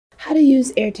How to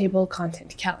use Airtable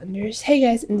content calendars. Hey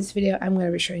guys, in this video I'm going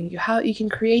to be showing you how you can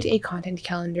create a content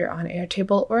calendar on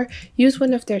Airtable or use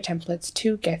one of their templates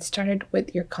to get started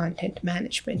with your content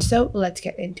management. So let's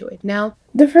get into it. Now,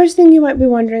 the first thing you might be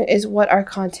wondering is, what are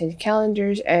content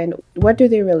calendars and what do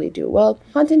they really do? Well,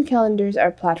 content calendars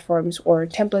are platforms or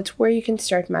templates where you can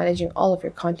start managing all of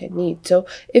your content needs. So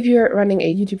if you're running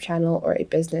a YouTube channel or a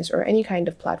business or any kind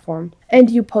of platform and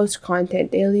you post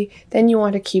content daily, then you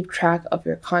want to keep track of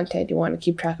your content. You want to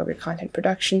keep track of your content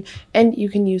production, and you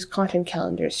can use content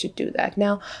calendars to do that.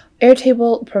 Now,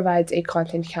 Airtable provides a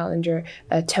content calendar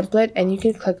template, and you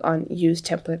can click on use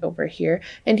template over here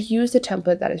and use the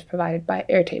template that is provided by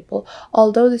Airtable.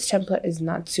 Although this template is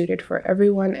not suited for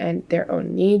everyone and their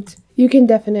own needs, you can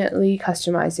definitely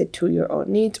customize it to your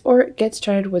own needs or get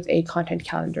started with a content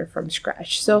calendar from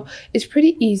scratch. So it's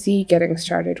pretty easy getting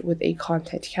started with a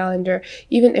content calendar,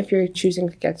 even if you're choosing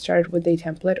to get started with a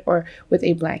template or with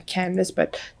a blank canvas.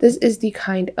 But this is the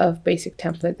kind of basic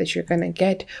template that you're going to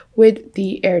get with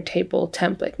the Airtable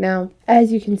template. Now,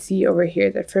 as you can see over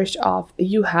here, that first off,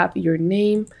 you have your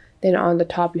name. Then on the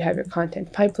top, you have your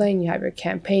content pipeline, you have your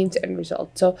campaigns and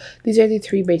results. So these are the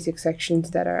three basic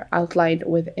sections that are outlined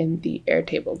within the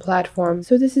Airtable platform.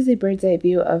 So this is a bird's eye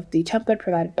view of the template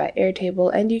provided by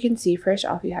Airtable. And you can see first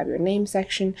off, you have your name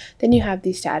section, then you have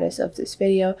the status of this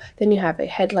video, then you have a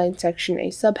headline section,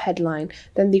 a sub-headline,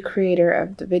 then the creator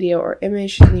of the video or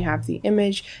image, then you have the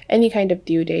image, any kind of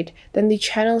due date, then the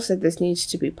channels that this needs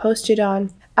to be posted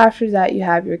on. After that, you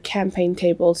have your campaign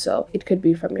table, so it could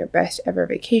be from your best ever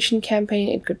vacation campaign,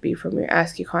 it could be from your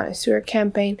Ask You Connoisseur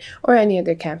campaign, or any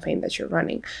other campaign that you're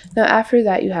running. Now, after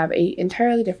that, you have an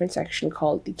entirely different section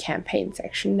called the campaign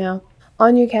section. Now,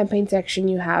 on your campaign section,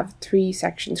 you have three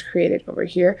sections created over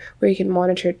here where you can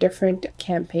monitor different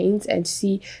campaigns and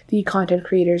see the content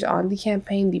creators on the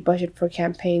campaign, the budget for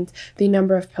campaigns, the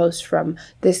number of posts from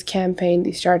this campaign,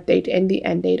 the start date and the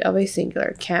end date of a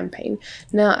singular campaign.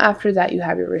 Now, after that, you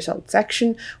have your results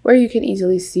section where you can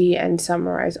easily see and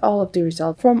summarize all of the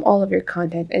results from all of your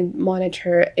content and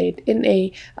monitor it in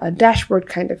a dashboard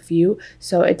kind of view.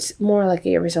 So it's more like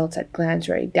a results at glance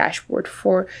or a dashboard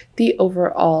for the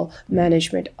overall management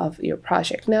of your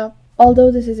project. Now,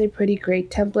 although this is a pretty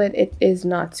great template, it is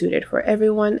not suited for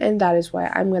everyone, and that is why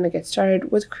I'm going to get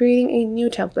started with creating a new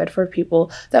template for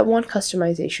people that want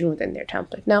customization within their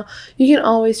template. Now, you can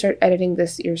always start editing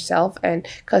this yourself and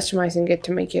customizing it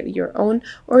to make it your own,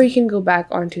 or you can go back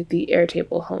onto the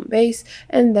Airtable home base,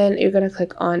 and then you're going to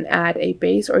click on add a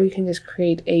base, or you can just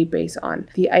create a base on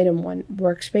the item 1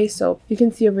 workspace. So you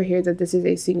can see over here that this is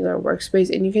a singular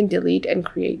workspace, and you can delete and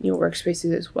create new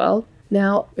workspaces as well.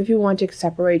 Now, if you want to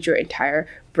separate your entire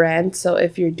brand, so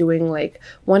if you're doing like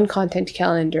one content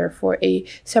calendar for a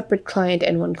separate client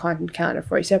and one content calendar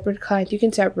for a separate client, you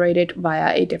can separate it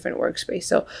via a different workspace.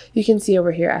 So you can see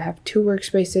over here, I have two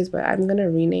workspaces, but I'm going to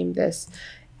rename this,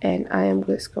 and I am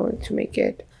just going to make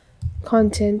it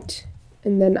content.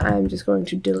 And then I'm just going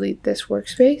to delete this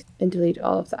workspace and delete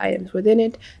all of the items within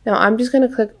it. Now I'm just going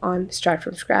to click on start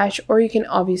from scratch, or you can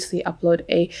obviously upload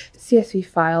a CSV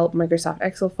file, Microsoft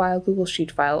Excel file, Google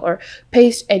Sheet file, or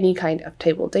paste any kind of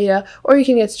table data, or you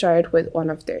can get started with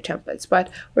one of their templates. But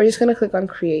we're just going to click on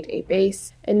create a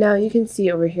base. And now you can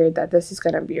see over here that this is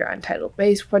going to be your untitled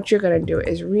base. What you're going to do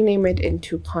is rename it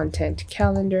into content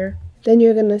calendar. Then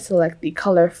you're going to select the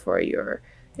color for your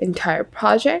entire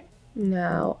project.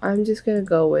 Now I'm just going to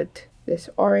go with this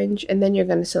orange, and then you're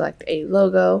going to select a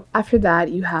logo. After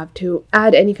that, you have to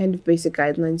add any kind of basic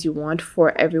guidelines you want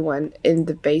for everyone in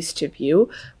the base to view.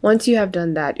 Once you have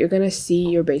done that, you're going to see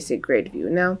your basic grid view.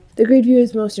 Now, the grid view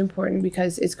is most important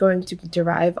because it's going to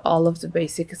derive all of the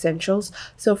basic essentials.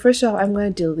 So first off, I'm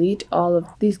going to delete all of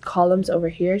these columns over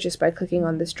here just by clicking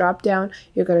on this drop down.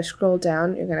 You're going to scroll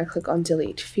down, you're going to click on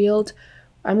delete field.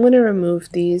 I'm going to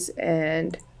remove these,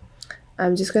 and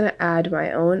I'm just going to add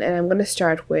my own, and I'm going to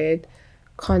start with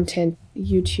content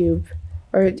YouTube,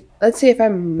 or let's say if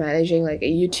I'm managing like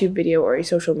a YouTube video or a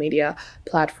social media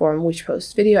platform which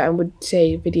posts video, I would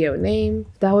say video name.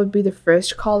 That would be the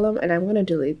first column, and I'm going to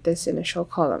delete this initial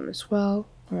column as well,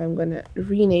 or I'm going to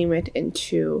rename it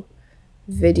into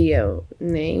video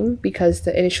name because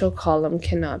the initial column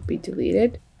cannot be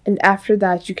deleted. And after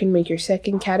that, you can make your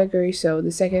second category. So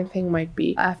the second thing might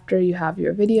be, after you have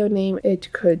your video name,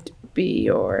 it could be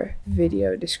your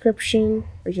video description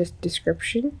or just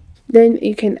description. Then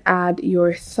you can add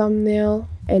your thumbnail,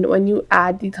 And when you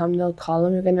add the thumbnail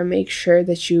column, you're going to make sure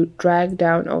that you drag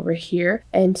down over here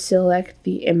and select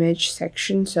the image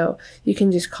section. So you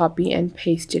can just copy and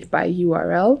paste it by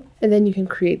URL. And then you can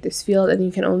create this field, and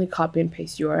you can only copy and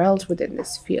paste URLs within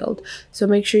this field. So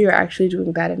make sure you're actually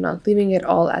doing that and not leaving it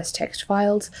all as text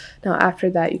files. Now after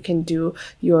that, you can do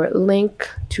your link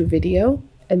to video.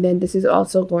 And then this is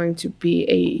also going to be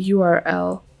a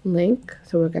URL link.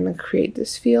 So we're going to create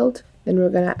this field. Then we're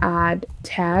going to add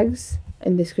tags.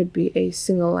 And this could be a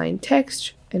single line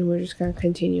text. And we're just going to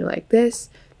continue like this.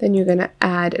 Then you're going to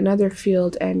add another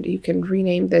field, and you can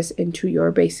rename this into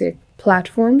your basic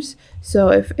platforms. So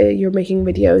if you're making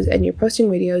videos and you're posting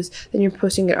videos, then you're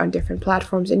posting it on different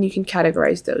platforms, and you can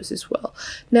categorize those as well.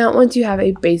 Now, once you have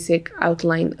a basic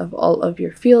outline of all of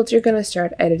your fields, you're going to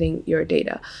start editing your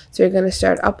data. So you're going to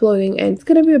start uploading, and it's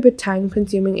going to be a bit time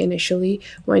consuming initially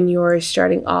when you're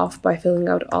starting off by filling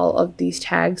out all of these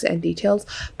tags and details,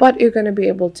 but you're going to be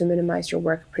able to minimize your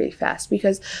work pretty fast,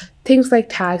 because things like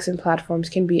tags and platforms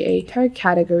can be a tag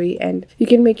category, and you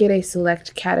can make it a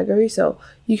select category. So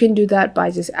you can do that by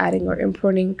just adding or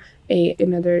importing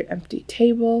another empty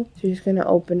table. So you're just going to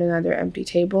open another empty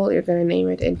table. You're going to name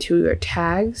it into your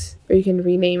tags, or you can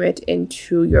rename it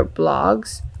into your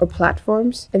blogs or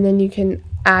platforms. And then you can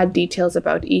add details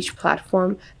about each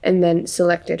platform and then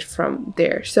select it from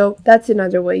there. So that's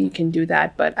another way you can do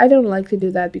that, but I don't like to do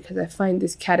that because I find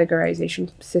this categorization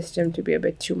system to be a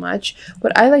bit too much.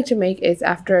 What I like to make is,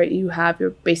 after you have your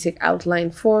basic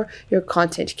outline for your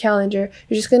content calendar,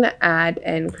 you're just going to add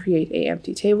and create an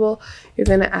empty table. You're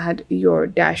going to add your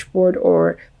dashboard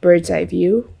or bird's eye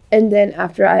view. And then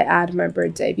after I add my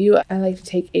bird's eye view, I like to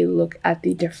take a look at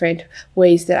the different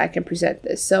ways that I can present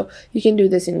this. So you can do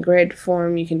this in grid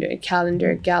form, you can do a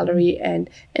calendar, gallery, and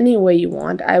any way you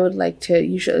want. I would like to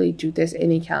usually do this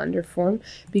in a calendar form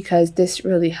because this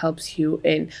really helps you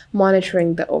in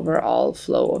monitoring the overall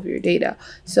flow of your data.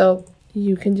 So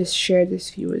you can just share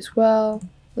this view as well,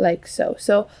 like so.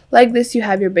 So like this, you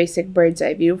have your basic bird's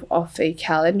eye view of a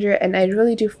calendar, and I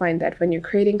really do find that when you're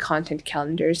creating content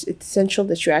calendars, it's essential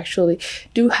that you actually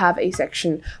do have a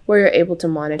section where you're able to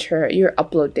monitor your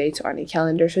upload dates on a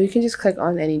calendar. So you can just click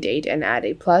on any date and add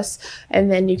a plus, and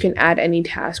then you can add any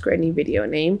task or any video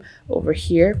name over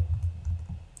here.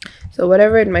 So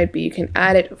whatever it might be, you can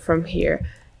add it from here,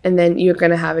 and then you're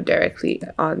going to have it directly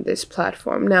on this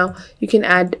platform. Now, you can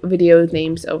add video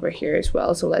names over here as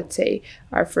well. So let's say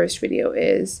our first video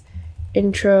is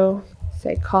intro,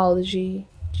 psychology,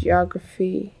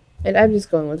 geography, and I'm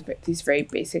just going with these very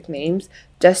basic names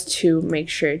just to make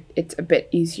sure it's a bit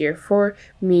easier for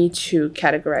me to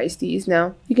categorize these.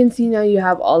 Now, you can see now you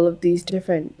have all of these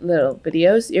different little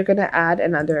videos. You're going to add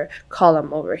another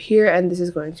column over here, and this is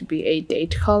going to be a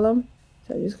date column.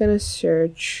 So I'm just going to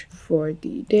search for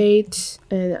the date,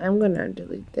 and I'm going to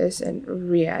delete this and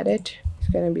re-add it. It's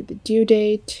going to be the due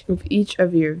date of each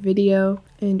of your video,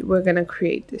 and we're going to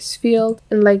create this field.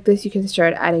 And like this, you can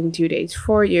start adding due dates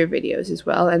for your videos as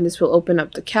well, and this will open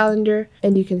up the calendar,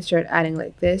 and you can start adding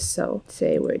like this. So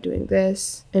say we're doing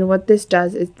this, and what this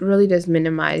does is it really does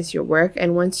minimize your work.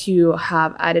 And once you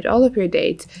have added all of your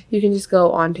dates, you can just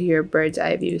go onto your bird's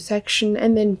eye view section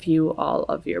and then view all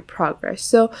of your progress.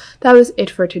 So that was it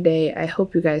for today. I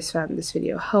hope you guys found this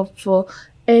video helpful,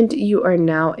 and you are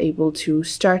now able to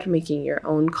start making your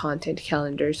own content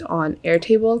calendars on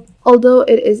Airtable. Although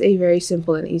it is a very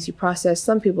simple and easy process,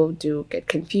 some people do get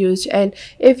confused, and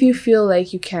if you feel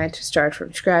like you can't start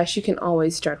from scratch, you can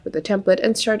always start with a template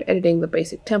and start editing the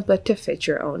basic template to fit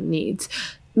your own needs.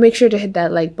 Make sure to hit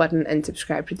that like button and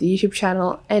subscribe to the YouTube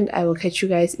channel, and I will catch you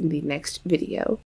guys in the next video.